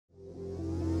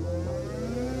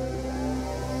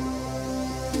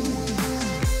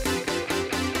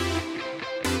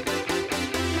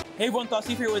Hey everyone,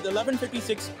 Tassif here with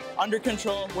 1156 under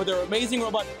control with our amazing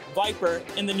robot Viper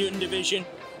in the Newton division,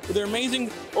 with their amazing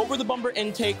over-the-bumper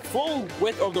intake, full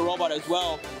width of the robot as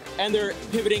well, and their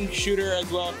pivoting shooter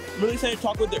as well. I'm really excited to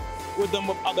talk with them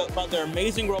about their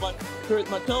amazing robot. Here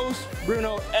with Matos,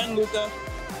 Bruno, and Luca.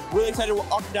 Really excited to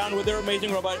walk down with their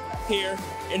amazing robot here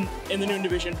in the Newton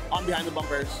division on Behind the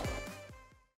Bumpers.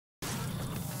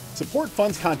 Support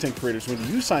funds content creators when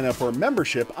you sign up for a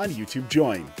membership on YouTube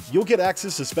Join. You'll get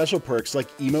access to special perks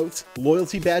like emotes,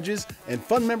 loyalty badges, and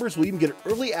fun members will even get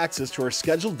early access to our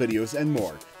scheduled videos and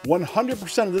more.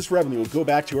 100% of this revenue will go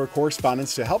back to our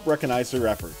correspondents to help recognize their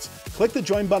efforts. Click the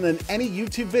join button in any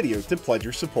YouTube video to pledge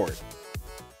your support.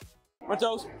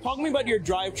 Matos, talk to me about your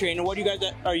drivetrain and what you guys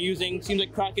are using. Seems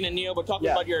like Kraken and Neo, but talk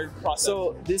about your process.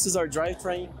 So this is our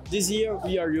drivetrain. This year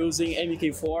we are using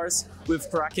MK4s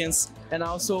with Krakens, and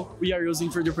also we are using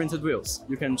 3D printed wheels.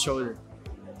 You can show it.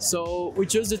 So we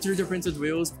chose the 3D printed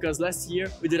wheels because last year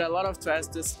we did a lot of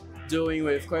tests doing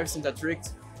with coefficient trick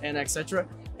and etc.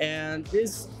 And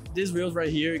this wheels right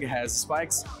here, it has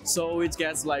spikes, so it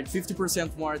gets like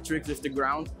 50% more trick with the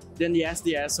ground than the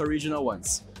SDS original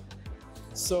ones.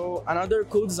 So another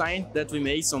cool design that we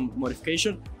made, some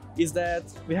modification, is that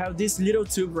we have this little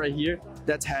tube right here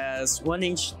that has 1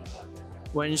 inch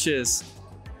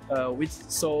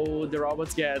width, so the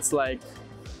robot gets like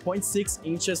 0.6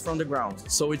 inches from the ground.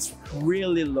 So it's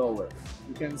really lower.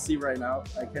 You can see right now,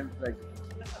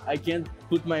 I can't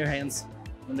put my hands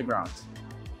on the ground.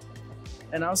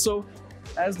 And also,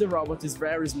 as the robot is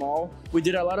very small, we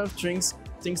did a lot of things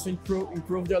to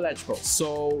improve the electrical.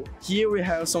 So here we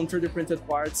have some 3D printed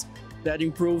parts that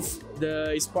improve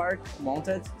the spark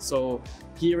mounted. So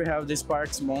here we have the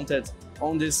sparks mounted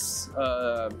on this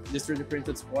 3D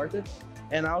printed supported.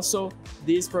 And also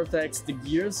this protects the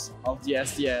gears of the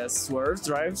SDS swerve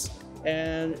drives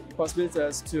and possibilities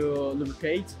us to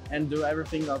lubricate and do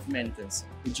everything of maintenance.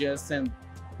 We just can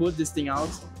put this thing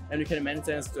out and we can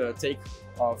maintenance to take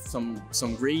off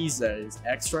some grease that is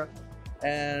extra.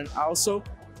 And also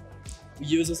it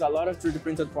uses a lot of 3D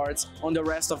printed parts on the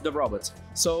rest of the robot.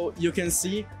 So you can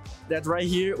see that right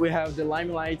here we have the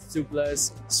Limelight 2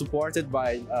 Plus supported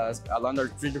by a lot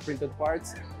of 3D printed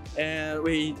parts, and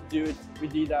we did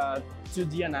a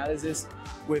 2D analysis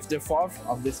with the FOV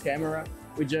of this camera.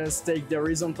 We just take the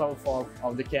horizontal FOV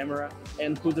of the camera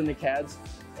and put in the CAD,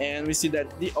 and we see that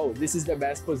this is the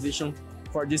best position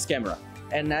for this camera.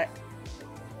 And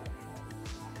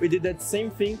we did that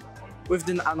same thing with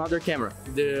another camera,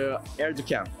 the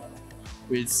AirDucam.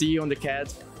 We see on the CAD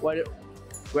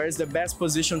where is the best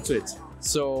position to it.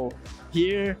 So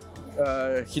here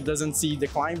he doesn't see the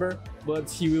climber, but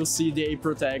he will see the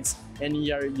April tags, and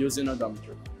we are using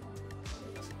odometer.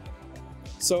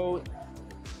 So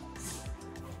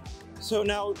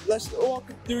now let's walk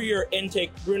through your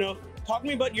intake. Bruno, talk to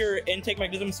me about your intake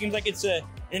mechanism. Seems like it's an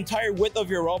entire width of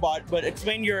your robot, but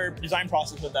explain your design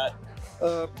process with that.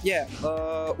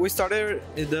 We started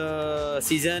the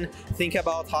season think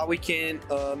about how we can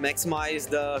maximize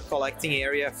the collecting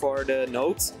area for the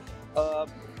nodes.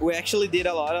 We actually did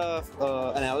a lot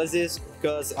of analysis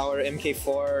because our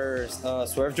MK4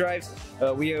 swerve drives,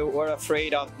 we were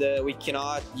afraid of we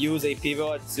cannot use a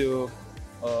pivot to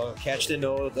catch the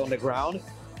node on the ground.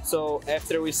 So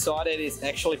after we saw that it's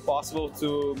actually possible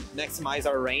to maximize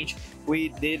our range, we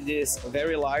did this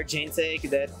very large intake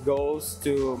that goes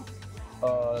to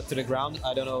the ground.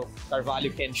 I don't know, Carvalho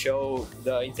can show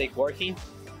the intake working.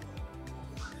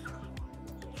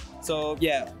 So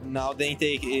yeah, now the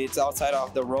intake is outside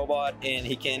of the robot and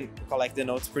he can collect the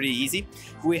nodes pretty easy.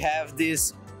 We have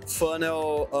this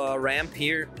funnel ramp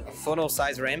here, a funnel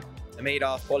size ramp made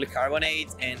of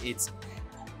polycarbonate, and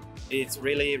it's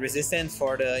really resistant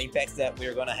for the impacts that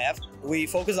we're gonna have. We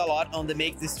focus a lot on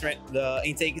make the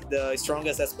intake the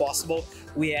strongest as possible.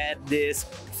 We add this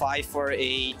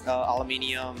 548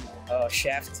 aluminum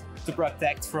shaft to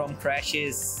protect from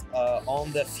crashes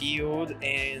on the field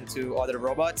and to other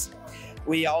robots.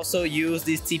 We also use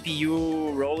these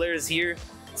TPU rollers here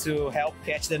to help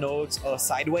catch the nodes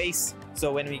sideways.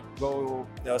 So when we go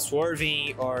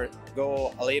swerving or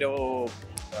go a little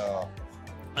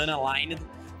unaligned,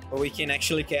 we can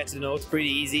actually catch the nodes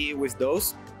pretty easy with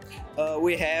those.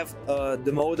 We have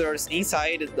the motors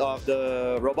inside of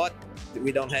the robot.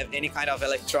 We don't have any kind of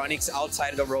electronics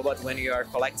outside the robot when you are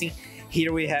collecting.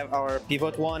 Here we have our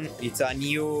pivot one. It's a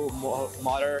new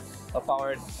motor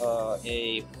powered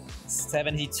a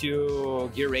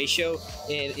 72 gear ratio,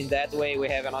 and in that way we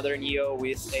have another Neo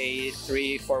with a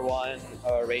 3:1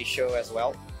 ratio as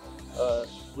well.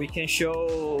 We can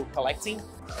show collecting.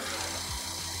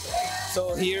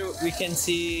 So here we can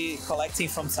see collecting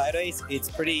from sideways. It's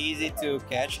pretty easy to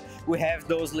catch. We have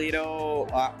those little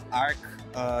arc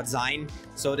design,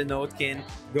 so the node can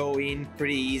go in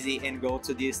pretty easy and go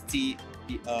to this TFP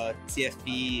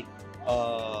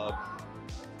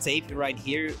tape right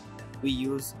here we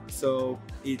use, so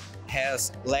it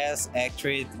has less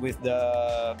actuate with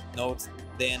the nodes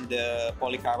than the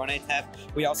polycarbonate have.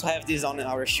 We also have this on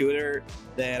our shooter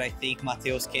that I think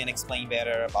Mateus can explain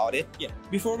better about it. Yeah.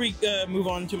 Before we move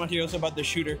on to Mateus about the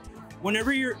shooter,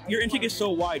 whenever your intake is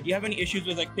so wide, do you have any issues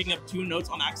with like picking up two notes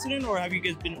on accident, or have you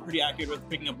guys been pretty accurate with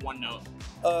picking up one note?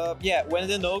 Yeah, when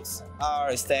the notes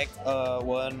are stacked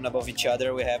one above each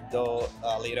other, we have the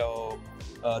little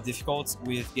difficulties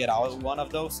with get out one of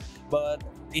those. But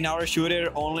in our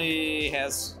shooter only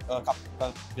has a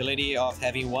capability of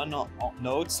having one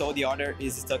node, so the other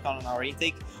is stuck on our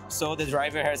intake. So the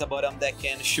driver has a button that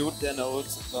can shoot the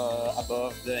nodes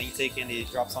above the intake, and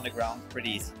it drops on the ground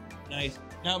pretty easy. Nice.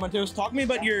 Now, Mateus, talk to me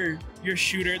about your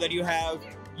shooter that you have.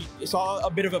 You saw a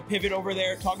bit of a pivot over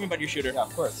there. Talk to me about your shooter. Yeah,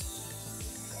 of course.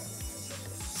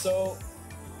 So,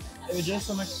 I will just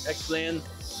explain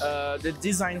the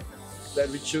design that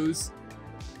we choose.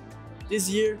 This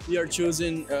year, we are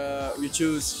choosing, we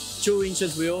choose 2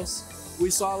 inches wheels. We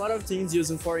saw a lot of teams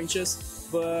using 4 inches,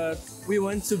 but we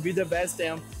want to be the best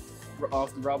amp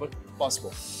of the robot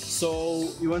possible. So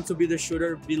we want to be the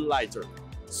shooter be lighter.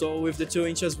 So with the 2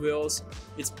 inches wheels,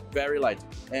 it's very light.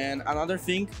 And another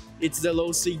thing, it's the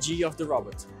low CG of the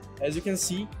robot. As you can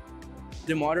see,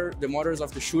 the motors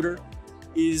of the shooter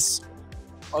is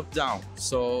up down.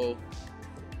 So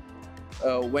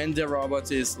when the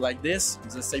robot is like this,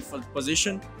 it's a safe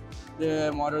position,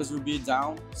 the motors will be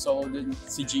down, so the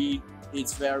CG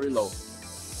is very low.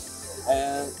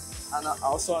 And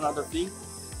also another thing,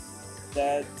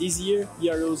 that this year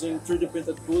we are using 3D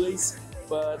printed pulleys,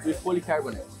 but with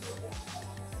polycarbonate.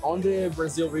 On the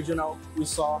Brazil regional, we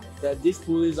saw that these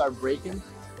pulleys are breaking,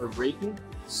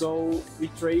 so we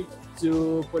trade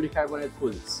to polycarbonate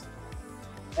pulleys.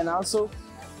 And also,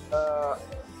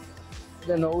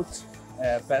 the node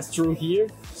pass through here,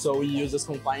 so we use this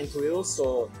compliant wheels,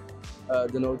 so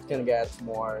the node can get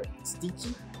more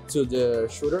sticky to the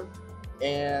shooter,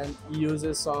 and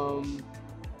uses some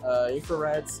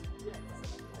infrareds,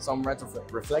 some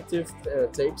reflective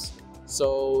tapes,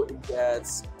 so it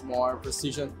gets more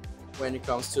precision when it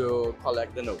comes to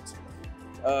collect the node.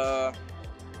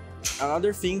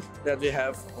 Another thing that we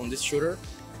have on this shooter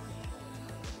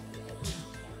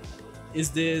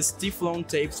is this Teflon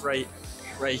tapes right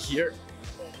here.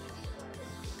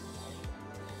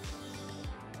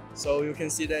 So you can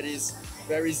see that it's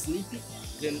very sleepy.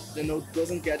 The node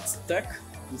doesn't get stuck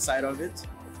inside of it.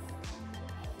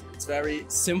 It's very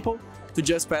simple to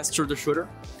just pass through the shooter.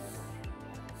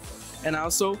 And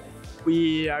also,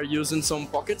 we are using some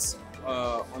pockets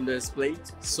on this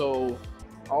plate, so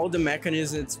all the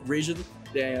mechanism is rigid,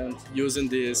 and using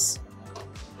this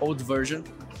old version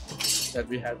that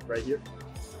we have right here.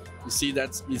 You see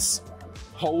that it's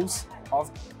holes of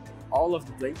all of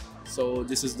the plate, so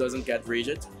this doesn't get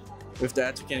rigid. With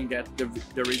that, you can get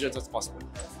the rigid as possible.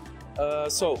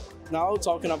 So now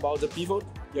talking about the pivot,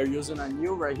 we are using a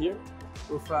new right here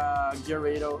with a gear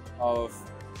ratio of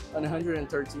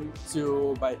 113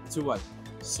 to 1.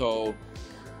 So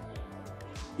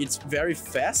it's very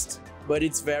fast, but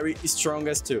it's very strong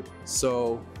as too.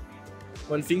 So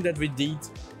one thing that we did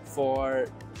for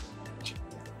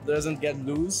doesn't get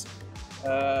loose,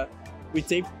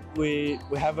 we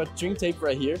have a trim tape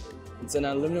right here. It's an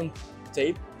aluminum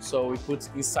tape, so we put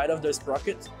inside of the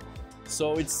sprocket,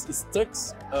 so it stuck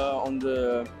on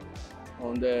the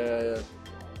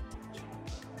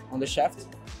shaft,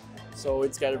 so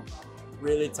it's got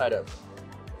really tied up.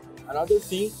 Another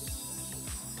thing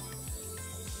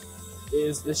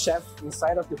is the shaft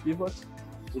inside of the pivot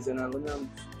is an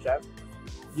aluminum shaft,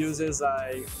 uses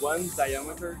a 1 inch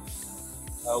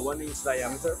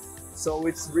diameter, so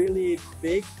it's really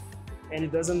big and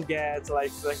it doesn't get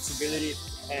like flexibility,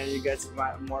 and it gets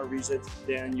more rigid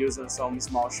than using some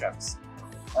small shafts.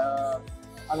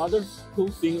 Another cool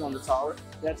thing on the tower,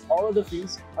 that all of the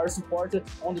things are supported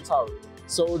on the tower.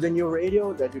 So the new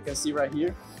radio that you can see right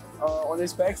here, on the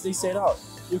specs they said, oh,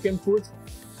 you can put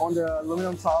on the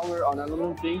aluminum tower, on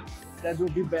aluminum thing, that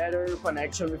will be better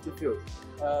connection with the field.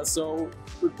 So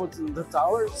we put in the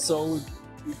tower, so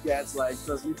it gets like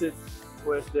transmitted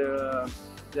with the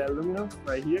aluminum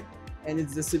right here, and it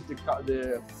dissipates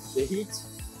the heat,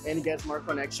 and it gets more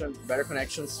connection, better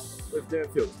connections with the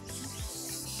field.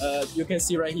 You can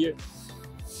see right here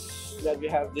that we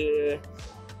have the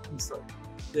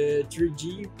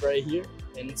 3G right here,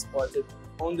 and it's supported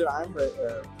on the arm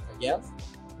again.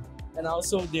 and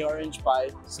also the orange pie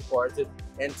supported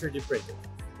and 3D printed.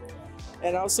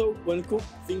 And also one cool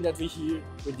thing that we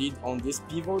did on this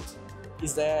pivot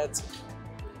is that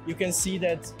you can see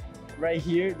that right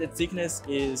here the thickness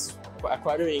is a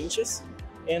quarter inches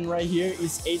and right here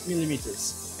is 8 millimeters.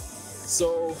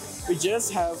 So we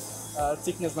just have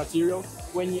thickness material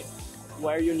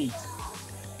where you need.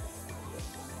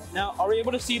 Now, are we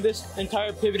able to see this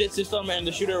entire pivoted system and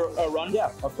the shooter run?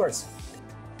 Yeah, of course.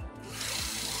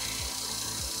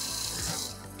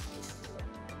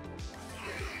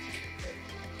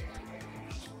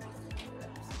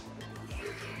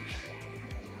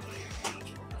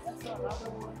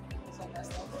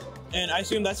 And I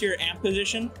assume that's your amp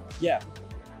position? Yeah.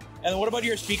 And what about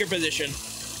your speaker position?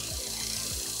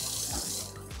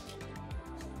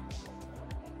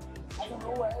 I don't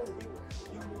know where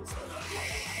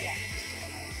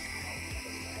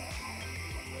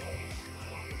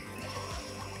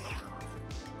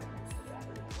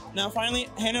Now, finally,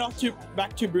 hand it off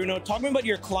back to Bruno. Talk to me about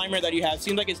your climber that you have.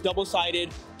 Seems like it's double-sided.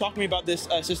 Talk to me about this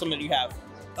system that you have.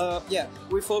 Yeah,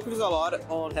 we focus a lot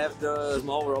on have the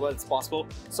small robots possible.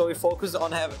 So we focus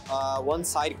on have one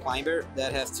side climber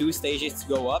that has 2 stages to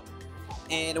go up.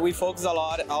 And we focus a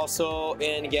lot also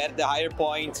in get the higher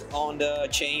point on the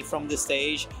chain from the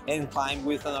stage and climb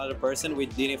with another person. We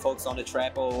didn't focus on the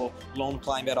trap or lone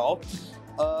climb at all.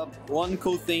 One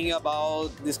cool thing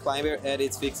about this climber is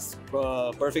it's fixed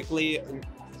perfectly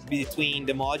between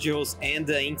the modules and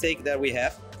the intake that we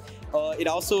have. It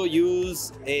also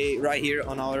uses right here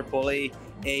on our pulley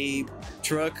a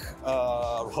truck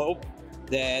rope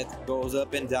that goes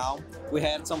up and down. We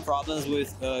had some problems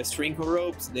with sprinkle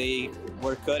ropes. They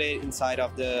were cut inside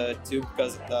of the tube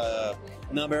because the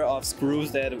number of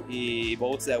screws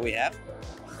bolts that we have.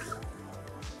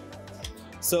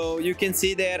 So you can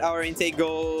see that our intake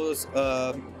goes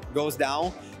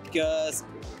down because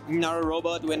in our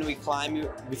robot, when we climb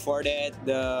before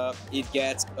that, it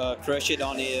gets crushed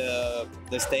on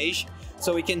the stage.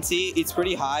 So we can see it's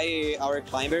pretty high, our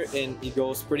climber, and it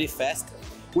goes pretty fast.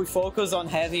 We focus on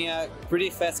having a pretty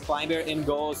fast climber and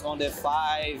goes on the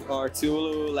 5 or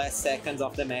 2 last seconds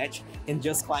of the match and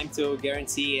just climb to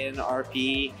guarantee an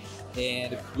RP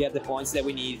and get the points that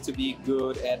we need to be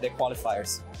good at the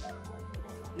qualifiers.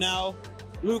 Now,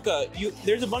 Luca,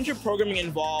 there's a bunch of programming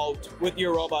involved with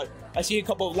your robot. I see a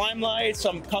couple of limelights,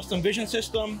 some custom vision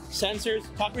system, sensors.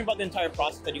 Talk to me about the entire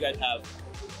process that you guys have.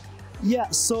 Yeah,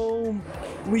 so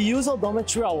we use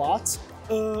odometry a lot.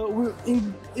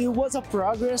 It was a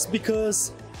progress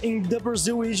because in the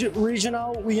Brazil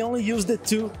regional, we only use the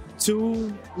two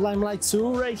Limelight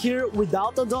 2 right here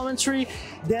without odometry.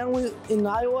 Then in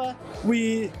Iowa,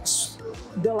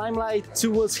 the Limelight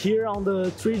 2 was here on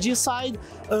the 3G side.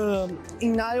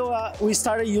 In Iowa, we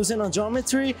started using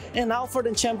odometry, and now for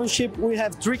the championship, we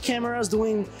have 3 cameras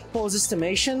doing pose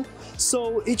estimation.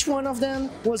 So each one of them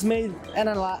was made an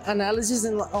analysis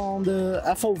on the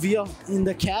FOV in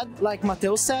the CAD, like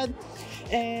Mateo said,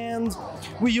 and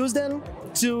we use them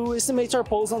to estimate our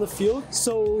pose on the field.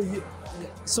 So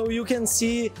you can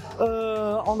see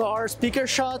on our speaker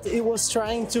shot, it was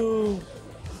trying to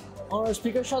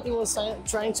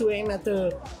aim at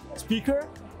the speaker.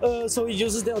 So it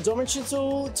uses the odometry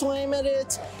to aim at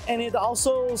it, and it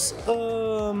also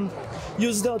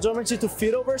uses the odometry to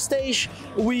feed over stage.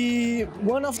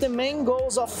 One of the main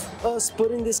goals of us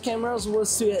putting these cameras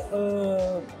was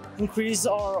to increase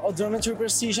our odometry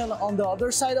precision on the other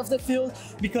side of the field,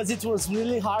 because it was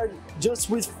really hard just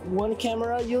with one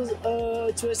camera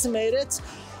to estimate it.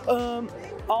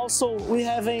 Also, we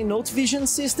have a note vision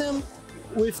system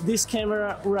with this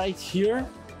camera right here.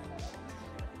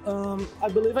 I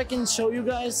believe I can show you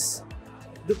guys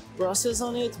the process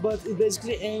on it, but it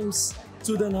basically aims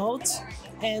to the note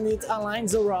and it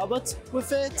aligns the robot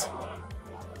with it.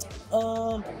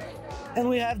 And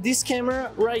we have this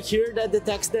camera right here that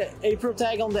detects the April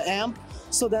tag on the amp,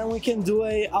 so then we can do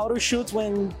a auto shoot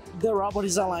when the robot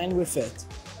is aligned with it.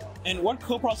 And what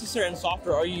coprocessor and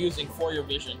software are you using for your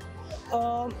vision?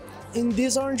 In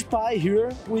this Orange Pi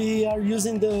here, we are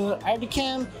using the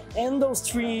RDCam and those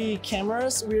 3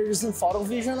 cameras. We're using photo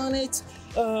vision on it.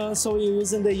 So we're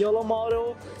using the YOLO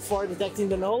model for detecting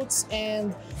the notes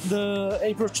and the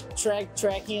April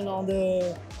tracking on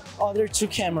the other 2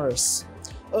 cameras.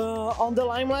 On the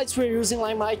Limelights, we're using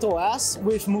Limelight OS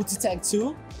with Multitag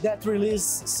 2 that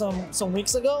released some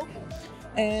weeks ago.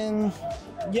 And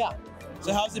yeah.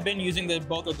 So how's it been using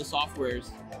both of the softwares?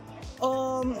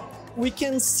 We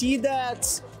can see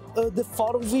that the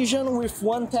photo vision with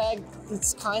one tag,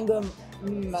 it's kind of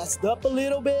messed up a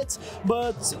little bit,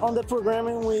 but on the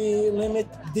programming we limit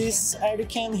this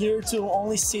AirCam here to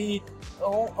only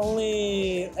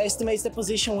estimates the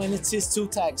position when it sees 2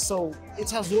 tags. So it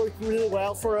has worked really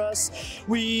well for us.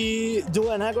 We do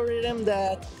an algorithm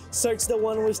that searches the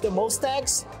one with the most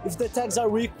tags. If the tags are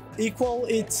equal,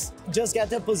 it just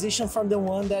gets the position from the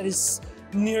one that is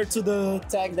near to the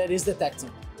tag that is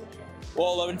detected.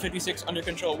 Well, 1156 under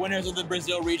control, winners of the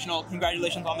Brazil Regional.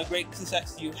 Congratulations on the great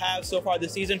success you have so far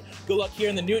this season. Good luck here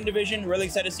in the Newton division. Really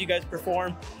excited to see you guys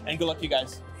perform, and good luck to you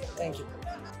guys. Thank you.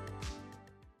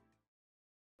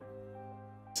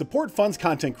 Support funds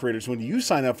content creators when you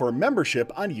sign up for a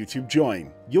membership on YouTube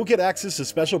Join. You'll get access to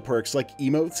special perks like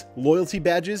emotes, loyalty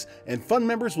badges, and fun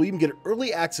members will even get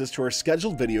early access to our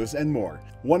scheduled videos and more.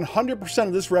 100%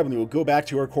 of this revenue will go back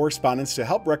to our correspondents to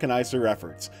help recognize their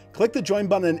efforts. Click the join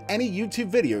button in any YouTube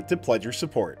video to pledge your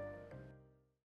support.